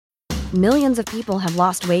Millions of people have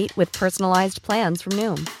lost weight with personalized plans from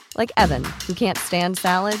Noom. Like Evan, who can't stand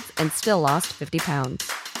salads and still lost 50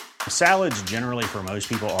 pounds. Salads generally for most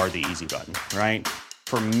people are the easy button, right?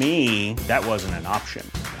 For me, that wasn't an option.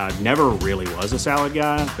 I never really was a salad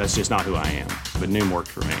guy. That's just not who I am. But Noom worked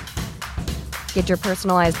for me. Get your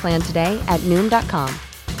personalized plan today at Noom.com.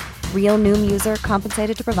 Real Noom user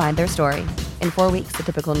compensated to provide their story. In 4 weeks, the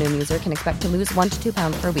typical Noom user can expect to lose 1 to 2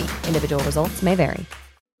 pounds per week. Individual results may vary.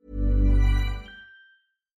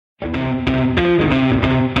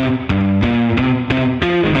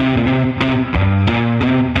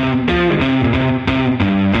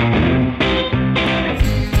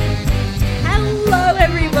 Hello,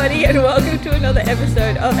 everybody, and welcome to another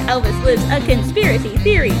episode of Elvis Lives a Conspiracy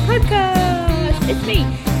Theory podcast. It's me,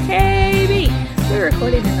 KB. We're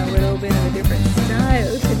recording in a little bit of a different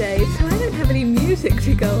style today, so I don't have any music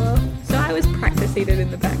to go off. So I was practicing it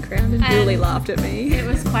in the background, and Julie laughed at me. It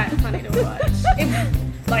was quite funny to watch.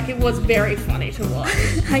 It was very funny to watch.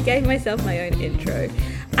 I gave myself my own intro.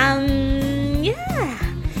 Yeah,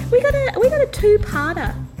 we got a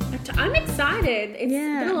two-parter. I'm excited. It's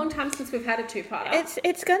Yeah. been a long time since we've had a two-parter.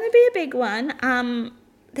 It's going to be a big one.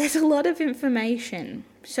 There's a lot of information,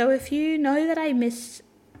 so if you know that I missed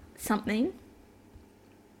something,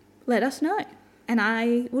 let us know, and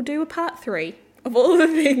I will do a part 3 of all the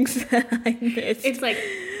things that I missed. It's like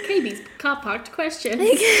KB's car parked question.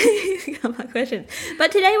 Questions.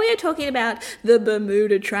 But today we are talking about the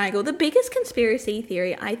Bermuda Triangle, the biggest conspiracy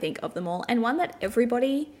theory, I think, of them all, and one that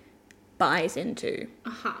everybody buys into.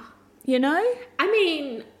 Uh-huh. You know? I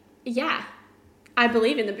mean, yeah. I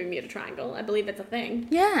believe in the Bermuda Triangle. I believe it's a thing.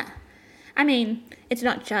 Yeah. I mean, it's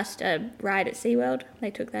not just a ride at SeaWorld. They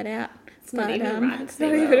took that out. It's not even a ride at It's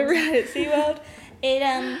not even a SeaWorld. ride at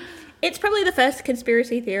SeaWorld. It's probably the first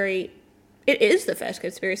conspiracy theory. It is the first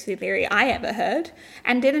conspiracy theory I ever heard,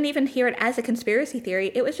 and didn't even hear it as a conspiracy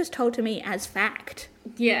theory. It was just told to me as fact.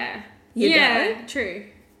 Yeah. You yeah, know? true.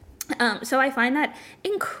 So I find that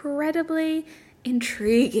incredibly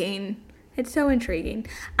intriguing. It's so intriguing.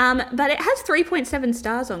 But it has 3.7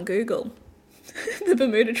 stars on Google. The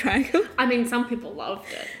Bermuda Triangle I mean, some people loved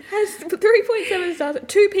it. has 3.7 stars.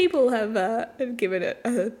 2 people have given it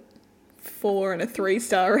a 4 and a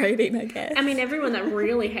 3-star rating, I guess. I mean, everyone that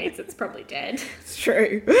really hates it's probably dead. It's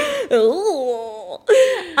true.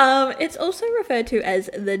 It's also referred to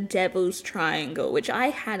as the Devil's Triangle, which I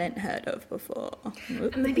hadn't heard of before.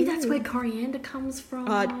 And maybe that's where coriander comes from.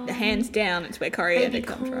 Hands down, it's where coriander baby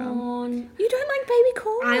comes from. corn. You don't like baby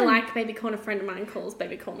corn? I like baby corn. A friend of mine calls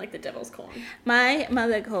baby corn like the devil's corn. My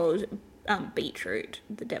mother calls beetroot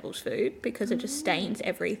the devil's food because it just stains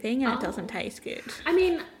everything and it doesn't taste good. I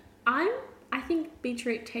mean, I think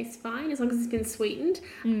beetroot tastes fine as long as it's been sweetened.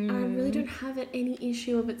 I really don't have any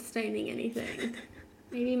issue of it staining anything.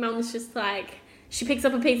 Maybe Mum's just like, she picks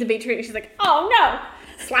up a piece of beetroot and she's like, oh no!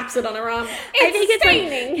 Slaps it on her arm. I think it's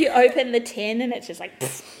staining. like you open the tin and it's just like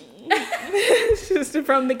it's just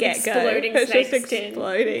from the get-go. Exploding It's just snake's tin.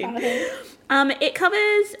 exploding. Got It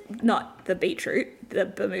covers, not the beetroot, the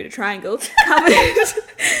Bermuda Triangle,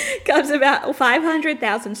 covers about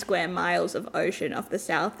 500,000 square miles of ocean off the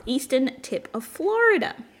southeastern tip of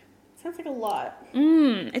Florida. Sounds like a lot.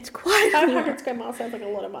 It's quite a lot. 500 square miles sounds like a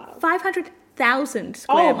lot of miles. 500,000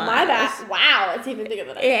 square Oh, miles. my bad. Wow, it's even bigger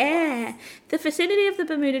than I thought. Yeah. The vicinity of the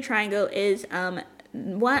Bermuda Triangle is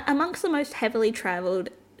one amongst the most heavily travelled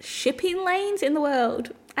shipping lanes in the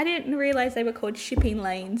world. I didn't realise they were called shipping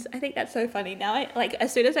lanes. I think that's so funny. Now,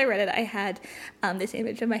 as soon as I read it, I had this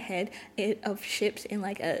image in my head of ships in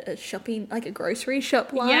like a shopping, like a grocery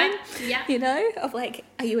shop line. Yeah. You know, of like,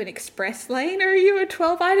 are you an express lane or are you a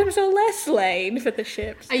 12 items or less lane for the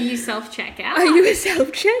ships? Are you self-checkout? Are you a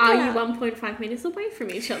self-checkout? Are you 1.5 metres away from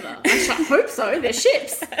each other? I hope so. They're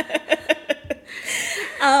ships.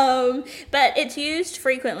 But it's used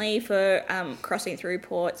frequently for crossing through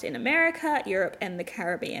ports in America, Europe, and the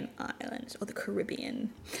Caribbean islands, or the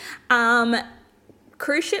Caribbean.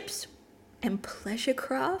 Cruise ships and pleasure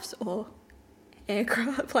crafts, or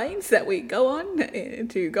aircraft planes that we go on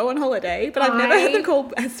to go on holiday, but I've never heard them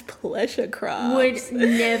called as pleasure crafts. Would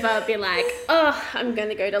never be like, oh, I'm going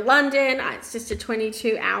to go to London. It's just a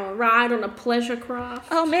 22-hour ride on a pleasure craft.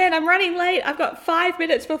 Oh man, I'm running late. I've got 5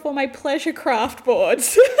 minutes before my pleasure craft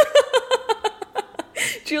boards.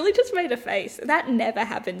 Julie just made a face. That never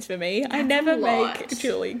happens for me. I never make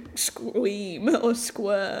Julie scream or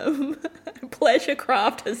squirm. Pleasure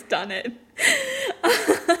craft has done it.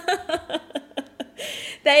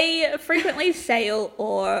 They frequently sail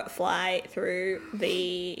or fly through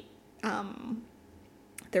the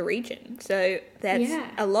region. So that's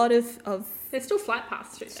a lot of There's still flight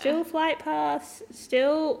paths through there. Still flight paths,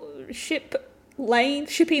 still shipping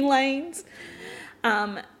lanes.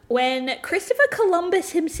 When Christopher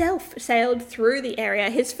Columbus himself sailed through the area,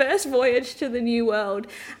 his first voyage to the New World,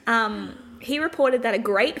 he reported that a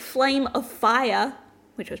great flame of fire,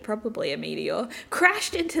 which was probably a meteor,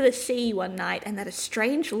 crashed into the sea one night, and that a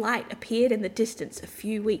strange light appeared in the distance a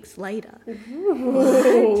few weeks later.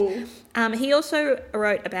 He also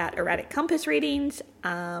wrote about erratic compass readings,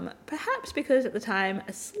 perhaps because at the time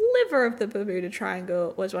a sliver of the Bermuda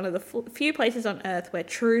Triangle was one of the few places on Earth where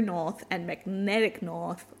true north and magnetic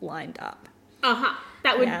north lined up.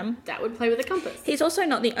 That would play with a compass. He's also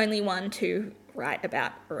not the only one to write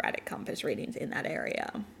about erratic compass readings in that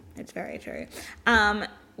area. It's very true.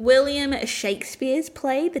 William Shakespeare's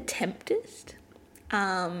play, The Tempest,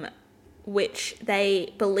 which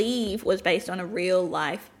they believe was based on a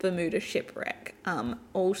real-life Bermuda shipwreck,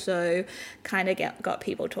 also kind of got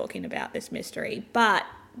people talking about this mystery. But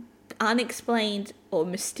unexplained or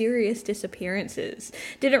mysterious disappearances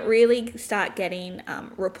didn't really start getting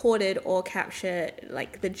reported or capture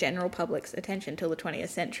like the general public's attention till the 20th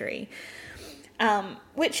century.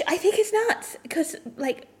 Which I think is nuts, because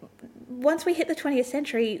like once we hit the 20th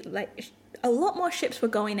century, like a lot more ships were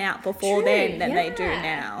going out before then than they do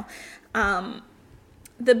now.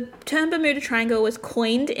 The term Bermuda Triangle was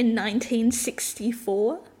coined in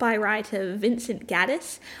 1964 by writer Vincent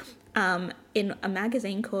Gaddis in a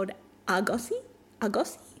magazine called Argosy.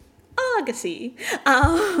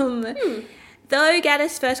 Though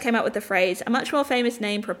Gaddis first came up with the phrase, a much more famous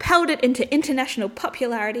name propelled it into international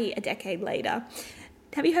popularity a decade later.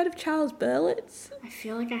 Have you heard of Charles Berlitz? I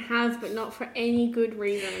feel like I have, but not for any good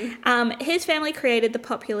reason. His family created the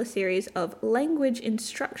popular series of language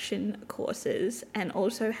instruction courses and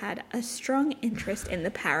also had a strong interest in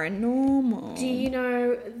the paranormal. Do you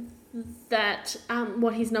know that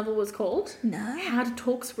what his novel was called? No. How to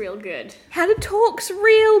Talk's Real Good. How to Talk's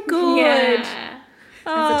Real Good. Yeah.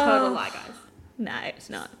 That's a total lie, guys. No, it's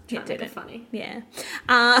not. Trying to make it funny. Yeah.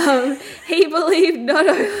 He believed not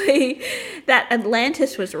only that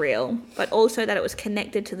Atlantis was real, but also that it was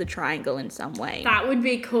connected to the triangle in some way. That would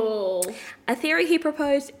be cool. A theory he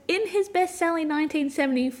proposed in his best-selling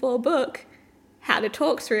 1974 book, How to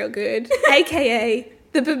Talk's Real Good, aka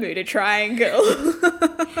the Bermuda Triangle.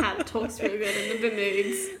 How to Talk's Real Good in the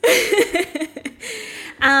Bermudes.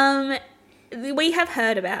 We have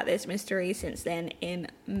heard about this mystery since then in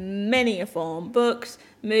many a form. Books,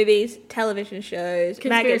 movies, television shows,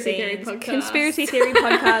 magazines, conspiracy theory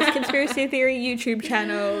podcasts, conspiracy theory YouTube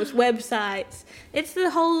channels, websites. It's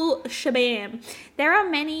the whole shabam. There are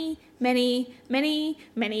many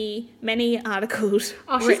articles.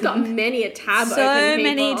 Oh, she's written. got many a tab open, So people.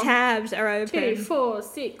 many tabs are open. 2, 4,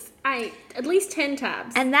 6, 8, at least 10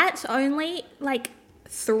 tabs. And that's only like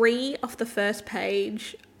 3 off the first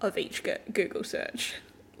page of each Google search.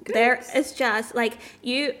 There is just like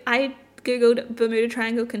I googled Bermuda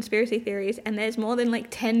Triangle conspiracy theories, and there's more than like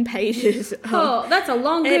 10 pages. That's a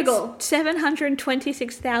long Google.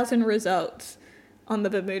 726,000 results on the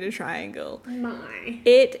Bermuda Triangle. My.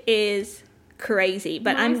 It is crazy,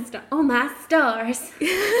 but my stars.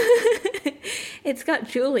 It's got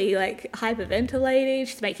Julie like hyperventilating.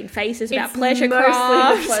 She's making faces about pleasure mostly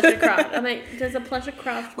craft. the pleasure craft. I mean, does a pleasure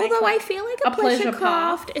craft make Although I feel like a pleasure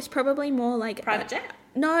craft path? is probably more like Private jet?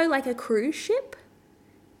 No, like a cruise ship,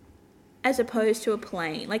 as opposed to a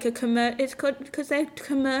plane. Like it's called because they're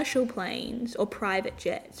commercial planes or private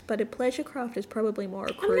jets. But a pleasure craft is probably more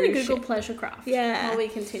a cruise I'm going to Google ship. pleasure craft. Yeah. While we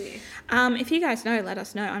continue. If you guys know, let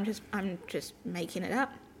us know. I'm just making it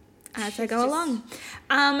up as I go along.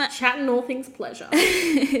 Chatting all things pleasure.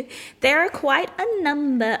 There are quite a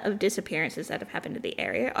number of disappearances that have happened in the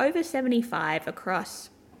area. Over 75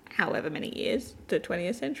 across however many years. The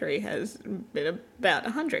 20th century has been about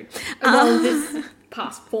 100. Well, this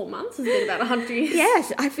past 4 months has been about 100 years.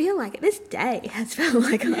 Yes, I feel like this day has felt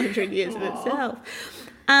like 100 years in itself.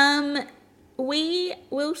 We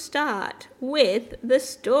will start with the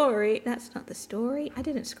story. That's not the story. I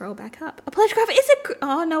didn't scroll back up. A pleasure craft is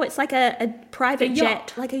oh no, it's like a private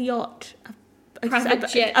jet, like a yacht. Private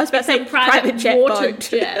jet. I was about to say private jet water boat.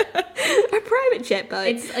 jet. A private jet boat.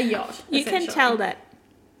 It's a yacht. You can tell that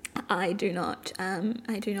I do not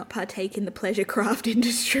partake in the pleasure craft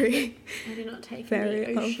industry. I do not take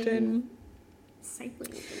very the ocean often.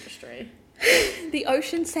 sailing industry. The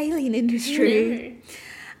ocean sailing industry.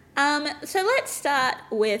 So let's start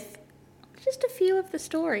with just a few of the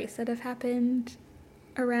stories that have happened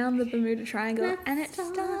around the Bermuda Triangle. And it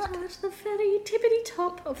starts at the very tippity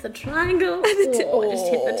top of the triangle. Or just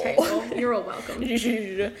hit the table. You're all welcome.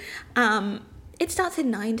 It starts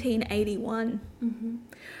in 1981.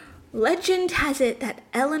 Legend has it that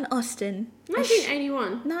Ellen Austen...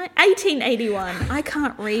 1981. 1881. I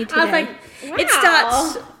can't read today. I was like, wow. It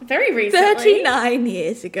starts very recently. 39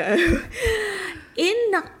 years ago. In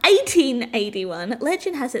 1881,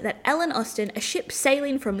 legend has it that Ellen Austen, a ship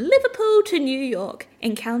sailing from Liverpool to New York,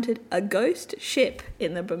 encountered a ghost ship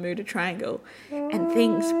in the Bermuda Triangle, and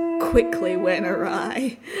things quickly went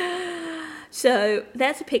awry. So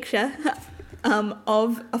that's a picture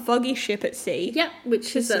of a foggy ship at sea. Yep,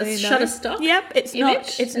 which is So a you know. Shutterstock. Yep, it's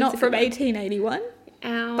image. not from 1881.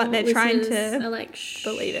 But they're trying to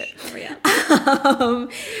believe it.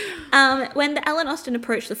 When the Ellen Austen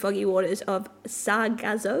approached the foggy waters of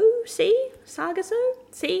Sargasso Sea,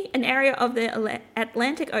 an area of the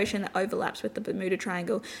Atlantic Ocean that overlaps with the Bermuda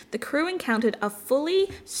Triangle, the crew encountered a fully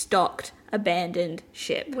stocked, abandoned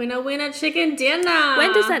ship. Winner, chicken dinner.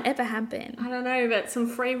 When does that ever happen? I don't know, but some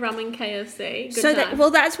free rum and KFC. Good So time.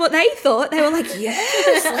 that's what they thought. They were like,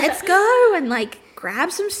 yes, let's go and like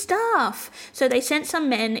grab some stuff. So they sent some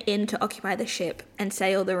men in to occupy the ship and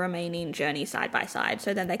sail the remaining journey side by side,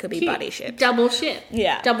 so then they could be Cute. buddy ships. Double ship.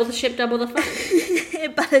 Yeah. Double the ship, double the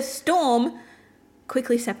fun. But a storm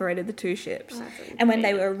quickly separated the two ships. Oh, that's And when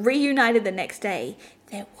they were reunited the next day,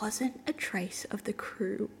 there wasn't a trace of the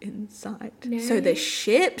crew in sight. No. So the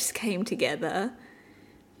ships came together,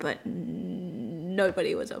 but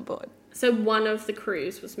nobody was on board. So one of the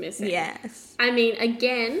crews was missing. Yes. I mean,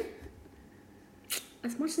 again,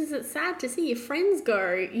 as much as it's sad to see your friends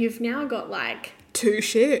go, you've now got like Two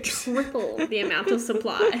ships. triple the amount of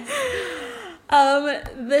supplies.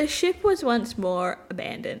 The ship was once more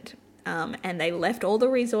abandoned, and they left all the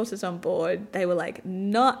resources on board. They were like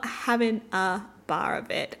not having a bar of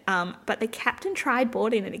it, but the captain tried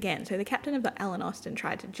boarding it again. So the captain of the Ellen Austen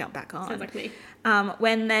tried to jump back on. Sounds like me.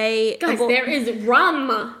 When they Guys, there is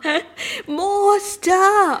rum. more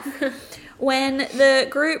stuff. When the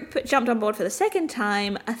group jumped on board for the second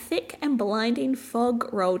time, a thick and blinding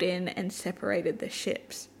fog rolled in and separated the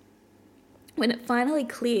ships. When it finally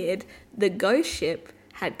cleared, the ghost ship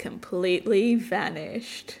had completely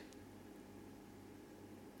vanished.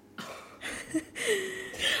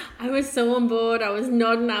 I was so on board. I was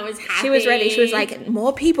nodding. I was happy. She was ready. She was like,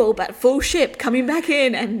 more people, but full ship coming back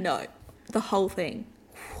in. And no, the whole thing.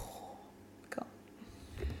 God.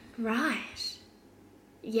 Right.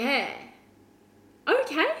 Yeah.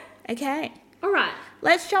 Okay. Okay. All right.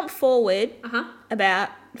 Let's jump forward Uh-huh. about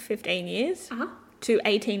 15 years Uh-huh. to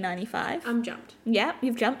 1895. I'm jumped. Yeah,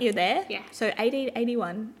 you've jumped. You're there. Yeah. So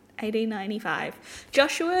 1881, 1895.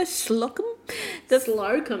 Joshua Slocum.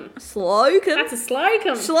 Slocum. Slocum. That's a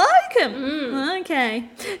slocum. Slocum. Okay.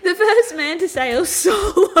 The first man to sail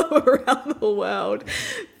solo around the world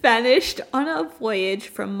vanished on a voyage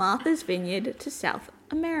from Martha's Vineyard to South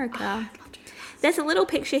America. There's a little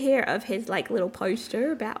picture here of his like little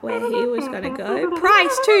poster about where he was going to go.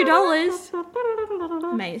 Price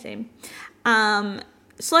 $2. Amazing.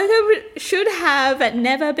 Slocum should have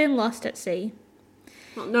never been lost at sea.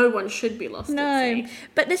 Well, no one should be lost at sea.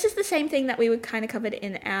 But this is the same thing that we were kind of covered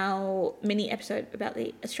in our mini episode about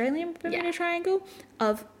the Australian Bermuda Yeah. Triangle,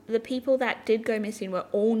 of the people that did go missing were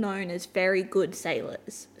all known as very good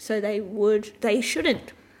sailors. So they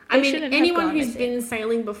shouldn't. I they mean, shouldn't have anyone gone who's missing. been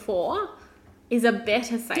sailing before is a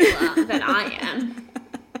better sailor than I am.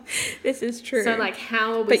 This is true. So, like,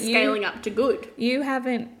 how are we But you- scaling up to good? You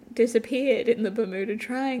haven't disappeared in the Bermuda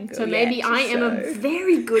Triangle. So maybe yet, I am a so-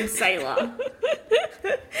 very good sailor.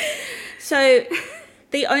 So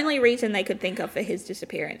the only reason they could think of for his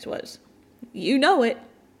disappearance was, you know it,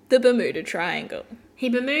 the Bermuda Triangle. He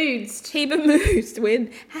bemoozed. He bemoozed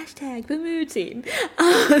with hashtag Bermudesing.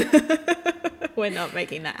 We're not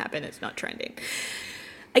making that happen. It's not trending.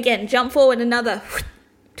 Again, jump forward another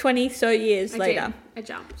 20 so years later. I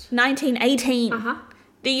jumped. 1918. Uh-huh.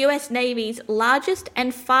 The US Navy's largest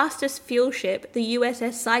and fastest fuel ship, the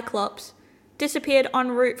USS Cyclops, disappeared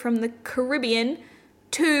en route from the Caribbean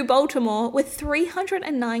to Baltimore with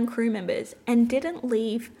 309 crew members and didn't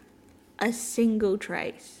leave a single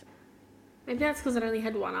trace. Maybe that's because it only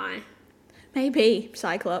had one eye. Maybe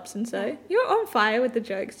Cyclops and so. You're on fire with the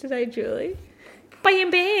jokes today, Julie.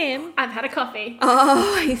 Bam, bam. I've had a coffee.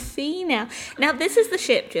 Oh, I see now. Now, this is the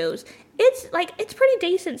ship, Jules. It's pretty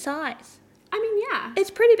decent size. I mean, yeah.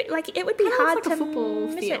 It's pretty big. Like, it would be Kinda hard looks like to a football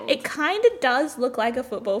miss field. It kind of does look like a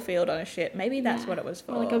football field on a ship. Maybe that's what it was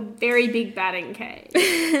for. Or like a very big batting cage.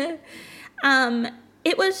 It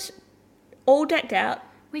was all decked out.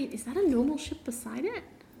 Wait, is that a normal ship beside it?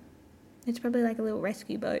 It's probably like a little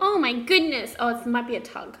rescue boat. Oh my goodness. Oh, it might be a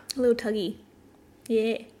tug. A little tuggy.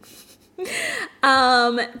 Yeah.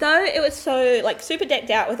 Though it was so like super decked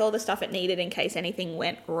out with all the stuff it needed in case anything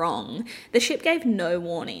went wrong, the ship gave no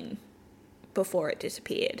warning before it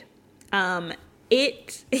disappeared.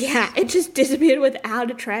 It just disappeared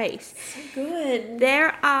without a trace. So good.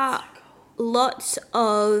 There are lots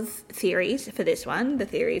of theories for this one. The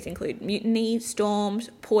theories include mutiny, storms,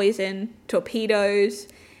 poison, torpedoes,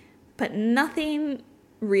 but nothing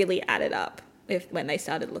really added up when they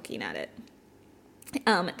started looking at it.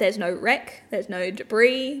 There's no wreck, there's no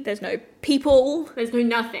debris, there's no people. There's no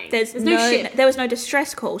nothing. There's no ship. There was no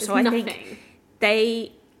distress call, so I nothing. think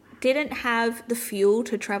they didn't have the fuel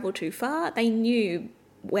to travel too far. They knew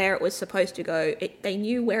where it was supposed to go. They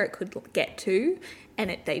knew where it could get to,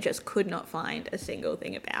 and they just could not find a single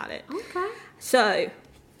thing about it. Okay. So,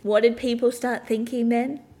 what did people start thinking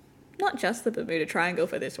then? Not just the Bermuda Triangle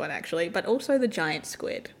for this one, actually, but also the giant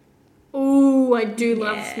squid. Ooh, I do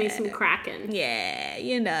love me some Kraken. Yeah,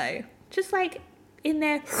 you know. Just like in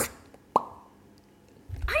there.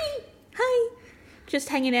 Hi. Just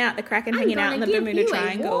hanging out, the Kraken hanging out in the Bermuda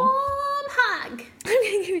Triangle. A warm hug.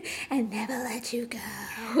 And never let you go.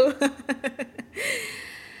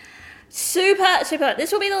 Super.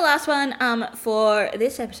 This will be the last one for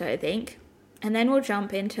this episode, I think. And then we'll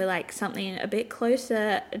jump into like something a bit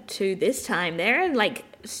closer to this time. There are like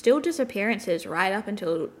still disappearances right up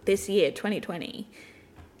until this year, 2020.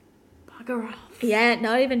 Bugger off. Yeah,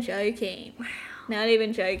 not even joking. Wow. Not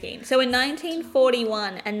even joking. So in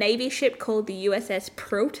 1941, a Navy ship called the USS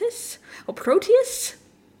Proteus.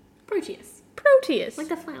 Like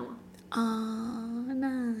the flower. Oh,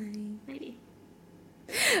 nice. Maybe.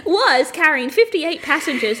 Was carrying 58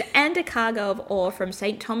 passengers and a cargo of ore from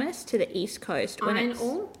St. Thomas to the East Coast. Iron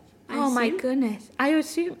ore? Oh my goodness. I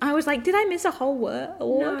was like, did I miss a whole word?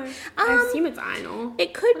 No. I assume it's iron ore.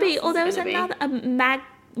 It could be, or there was another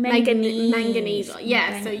manganese. Manganese.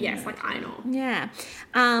 Yeah, so yes, like iron ore. Yeah.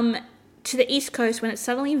 To the East Coast when it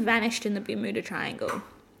suddenly vanished in the Bermuda Triangle.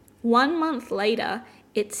 1 month later,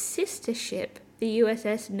 its sister ship, the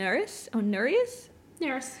USS Nereus,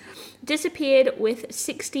 disappeared with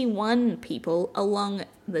 61 people along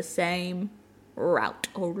the same route.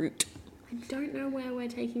 I don't know where we're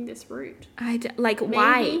taking this route.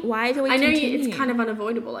 Why? Why do we continue? It's kind of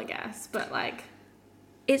unavoidable, I guess, but like...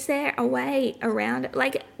 Is there a way around it?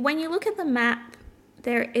 Like, when you look at the map,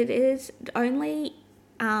 it is only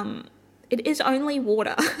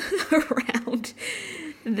water around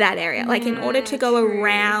that area. Like, in order to go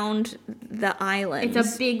around the islands...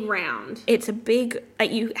 It's a big round. It's a big...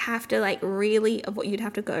 Like, you have to, like, really... You'd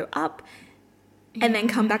have to go up and then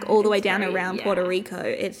come back all the way down around Puerto Rico.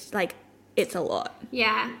 It's, like... It's a lot.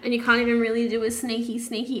 Yeah, and you can't even really do a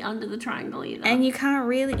sneaky under the triangle either. And you can't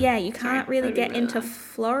really, get into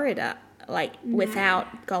Florida,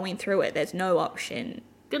 without going through it. There's no option.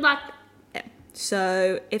 Good luck. Yeah.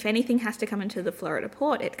 So if anything has to come into the Florida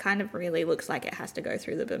port, it kind of really looks like it has to go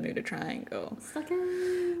through the Bermuda Triangle.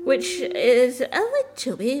 Which is a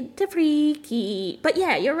little bit freaky. But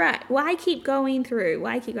yeah, you're right. Why keep going through?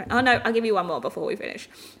 Oh no, I'll give you one more before we finish.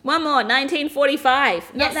 One more,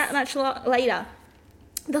 1945. Not that much later.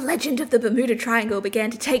 The legend of the Bermuda Triangle began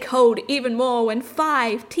to take hold even more when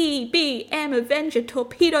 5 TBM Avenger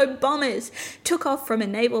torpedo bombers took off from a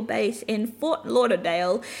naval base in Fort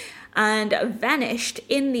Lauderdale and vanished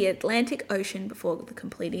in the Atlantic Ocean before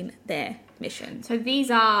completing their mission. So these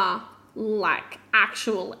are like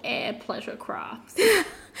actual air pleasure crafts.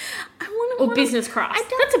 Business crafts.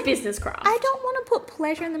 That's a business craft. I don't want to put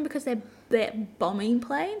pleasure in them because they're bombing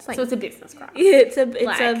planes. So it's a business craft. Yeah,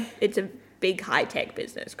 it's a big high-tech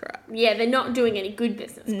business craft. Yeah, they're not doing any good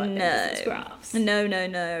business, but they're business crafts.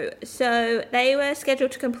 No. So they were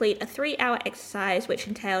scheduled to complete a 3-hour exercise, which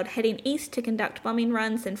entailed heading east to conduct bombing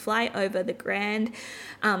runs and fly over the Grand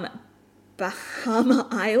Bahama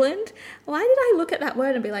Island. Why did I look at that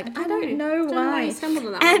word and be like, I don't know why. I stumbled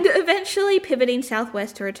on that and eventually pivoting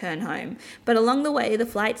southwest to return home. But along the way, the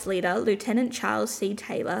flight's leader, Lieutenant Charles C.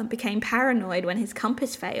 Taylor, became paranoid when his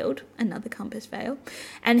compass failed, another compass fail,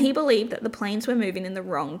 and he believed that the planes were moving in the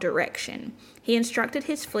wrong direction. He instructed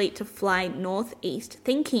his fleet to fly northeast,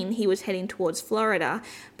 thinking he was heading towards Florida,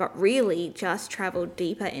 but really just traveled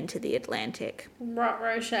deeper into the Atlantic.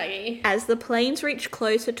 Ruh-roh, Shaggy. As the planes reached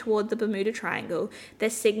closer toward the Bermuda Triangle,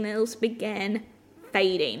 their signals began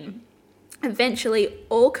fading. Eventually,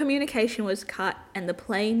 all communication was cut and the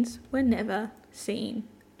planes were never seen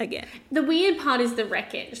again. The weird part is the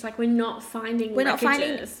wreckage. Like, we're not finding We're not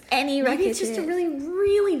finding any wreckage. Maybe it's just a really,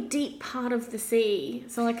 really deep part of the sea.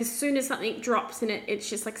 So, like, as soon as something drops in it, it's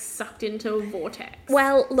just, like, sucked into a vortex.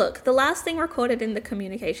 Well, look, the last thing recorded in the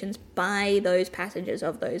communications by those passengers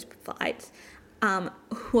of those flights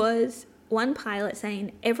was one pilot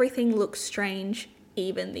saying, "Everything looks strange,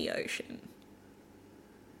 even the ocean."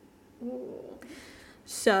 Ooh.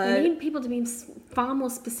 So You need people to be far more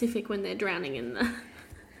specific when they're drowning in the...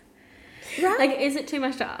 right. Like, is it too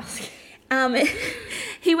much to ask?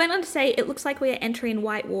 He went on to say, "It looks like we are entering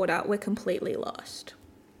white water. We're completely lost."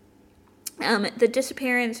 The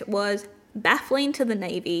disappearance was baffling to the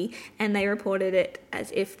Navy, and they reported it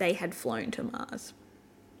as if they had flown to Mars.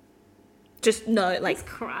 Just no, like, That's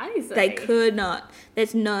crazy. they could not.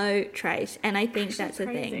 There's no trace. And I think that's the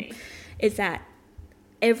thing, crazy. is that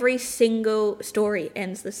every single story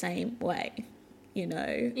ends the same way, you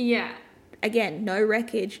know? Yeah. Again, no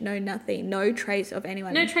wreckage, no nothing, no trace of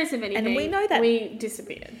anyone. No trace of anything. And we know that. We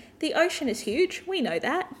disappeared. The ocean is huge. We know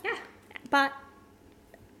that. Yeah. But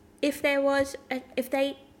if there was,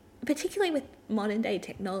 particularly with modern day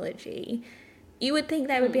technology, you would think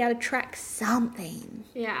they would be able to track something.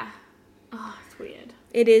 Yeah. Oh, it's weird.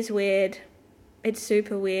 It is weird. It's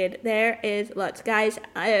super weird. There is lots. Guys,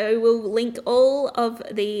 I will link all of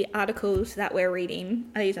the articles that we're reading.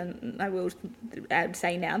 These are, I will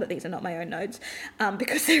say now that these are not my own notes,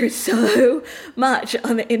 because there is so much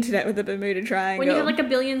on the internet with the Bermuda Triangle. When you have like a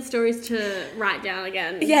billion stories to write down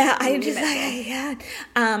again. Yeah, I'm just like,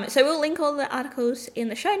 yeah. So we'll link all the articles in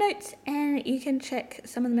the show notes, and you can check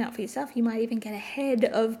some of them out for yourself. You might even get ahead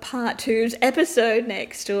of part 2's episode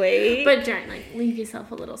next week. But don't, like, leave yourself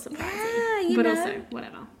a little surprising. Yeah, you but know. also,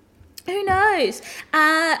 whatever. Who knows?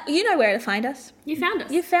 You know where to find us. You found us.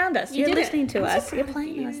 You found us. You You're did it. listening to I'm so us. You're proud of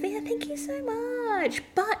playing you. us. Yeah, thank you so much.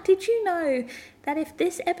 But did you know that if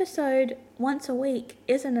this episode once a week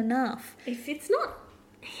isn't enough, If it's not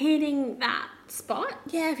hitting that spot,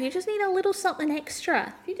 yeah, if you just need a little something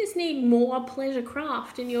extra, if you just need more pleasure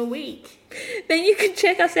craft in your week, then you can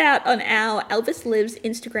check us out on our Elvis Lives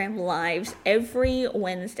Instagram lives every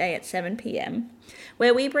Wednesday at 7 p.m,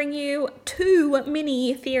 where we bring you 2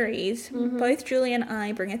 mini theories. Both Julie and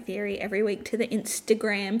I bring a theory every week to the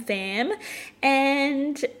Instagram fam,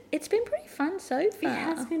 and it's been pretty fun so far. it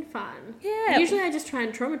has been fun. Yeah. Usually I just try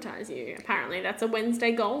and traumatize you. Apparently that's a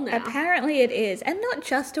Wednesday goal now. Apparently it is, and not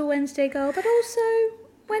just a Wednesday goal, but also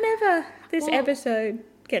whenever this Well- episode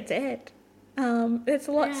gets aired. There's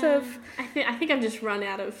lots Yeah. of I think I've just run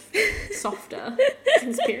out of softer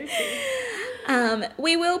conspiracy.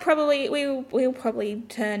 we'll probably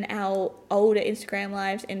turn our older Instagram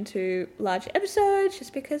lives into larger episodes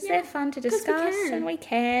just because they're fun to 'cause we discuss, can. and we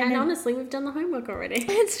can. And honestly, we've done the homework already.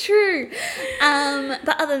 It's true.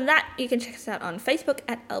 But other than that, you can check us out on Facebook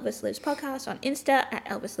at Elvis Lives Podcast, on Insta at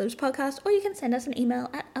Elvis Lives Podcast, or you can send us an email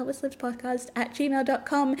at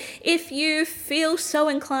elvislivespodcast@gmail.com. If you feel so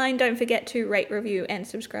inclined, don't forget to rate, review, and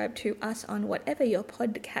subscribe to us on whatever your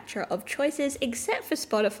podcatcher of choice is, except for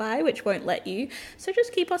Spotify, which won't let you. So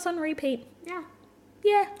just keep us on repeat. Yeah,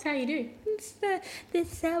 Yeah. that's how you do.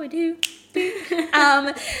 This is how we do.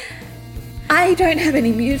 I don't have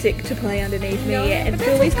any music to play underneath me No, yet, and but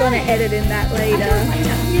that's Julie's going to okay. edit in that later. I'll do it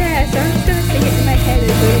later. Yeah, so I'm just going to sing it in my head as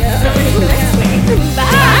we Bye!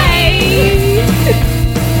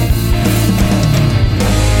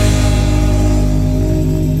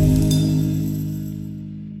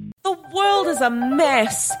 The world is a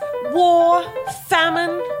mess. War,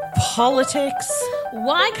 famine, politics.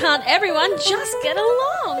 Why can't everyone just get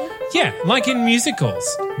along? Yeah, like in musicals.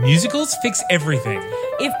 Musicals fix everything.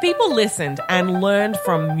 If people listened and learned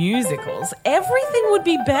from musicals, everything would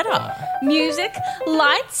be better. Music,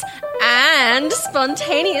 lights, and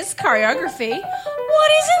spontaneous choreography.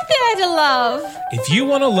 What isn't there to love? If you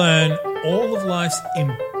want to learn all of life's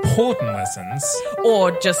important lessons,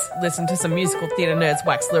 Or just listen to some musical theatre nerds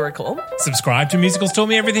wax lyrical. subscribe to Musicals Taught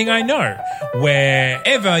Me Everything I Know,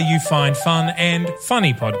 wherever you find fun and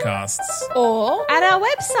funny podcasts. Or at our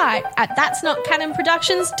website at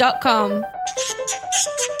that'snotcanonproductions.com.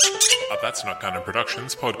 That's Not Canon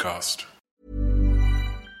Productions podcast.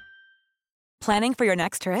 Planning for your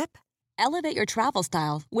next trip? Elevate your travel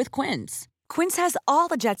style with Quince. Quince has all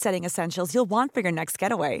the jet-setting essentials you'll want for your next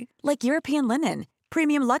getaway, like European linen,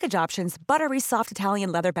 premium luggage options, buttery soft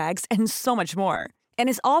Italian leather bags, and so much more. And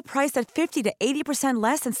is all priced at 50 to 80%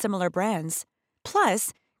 less than similar brands.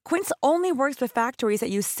 Plus, Quince only works with factories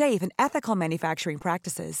that use safe and ethical manufacturing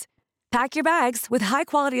practices. Pack your bags with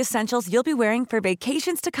high-quality essentials you'll be wearing for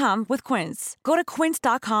vacations to come with Quince. Go to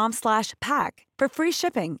quince.com/pack for free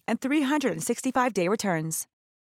shipping and 365-day returns.